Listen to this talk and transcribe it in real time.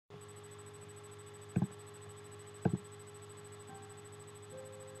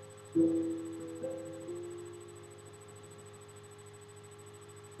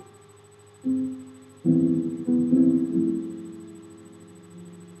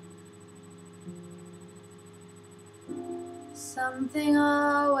Something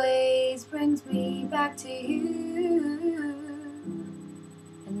always brings me back to you.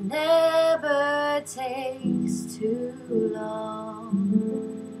 It never takes too long.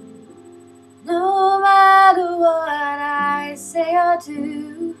 No matter what I say or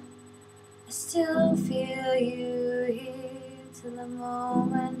do, I still feel you here till the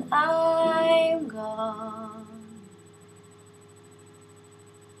moment I'm gone.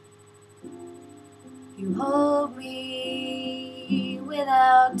 You hold me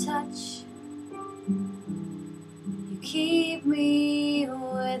without touch. You keep me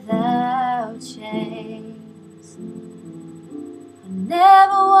without chains. I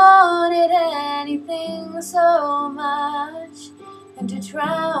never wanted anything so much than to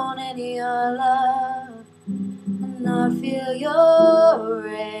drown in your love and not feel your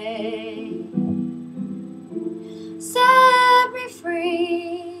rain. Set me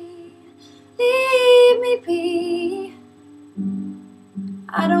free, leave me be.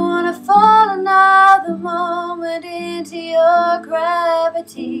 I don't want to fall another moment into your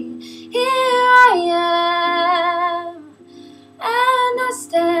gravity. Here I am, and I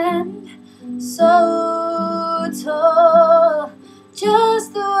stand so tall,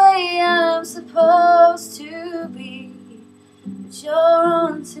 just the way I'm supposed to be. But you're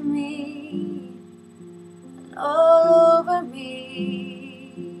onto me and all over me.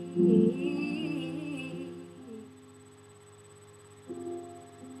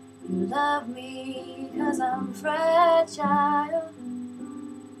 You love me 'cause I'm fragile.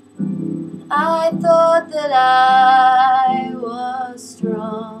 I thought that I was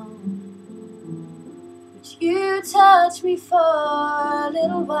strong, but you touched me for a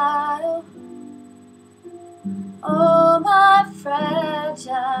little while. All my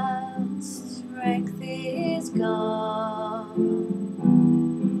fragile strength is gone.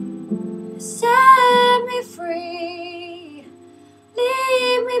 Set me free,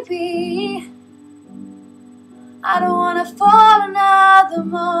 leave me be. I don't want to fall another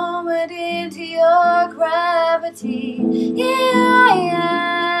moment into your gravity. Here I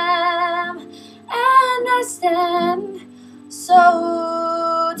am, and I stand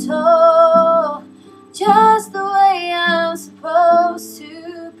so tall, just the way I'm supposed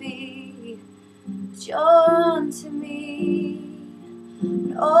to be. But you're onto me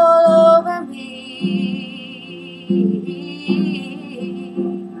and all over me.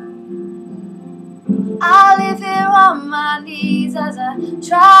 I live here on my knees as I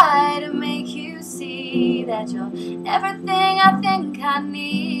try to make you see that you're everything I think I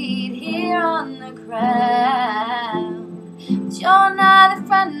need here on the ground. But you're neither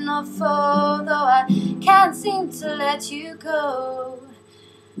friend nor foe, though I can't seem to let you go.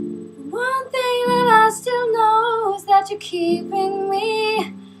 One thing that I still know is that you're keeping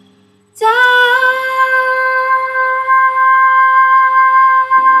me down.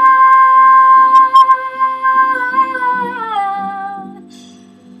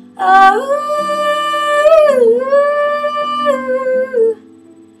 Oh,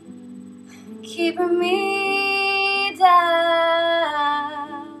 keeping me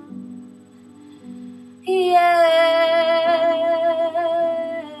down, yeah.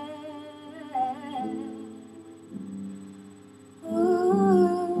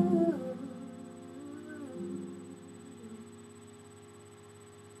 Ooh.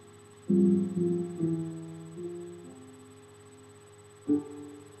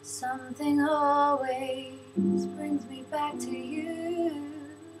 Something always brings me back to you.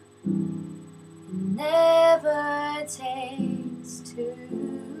 Never take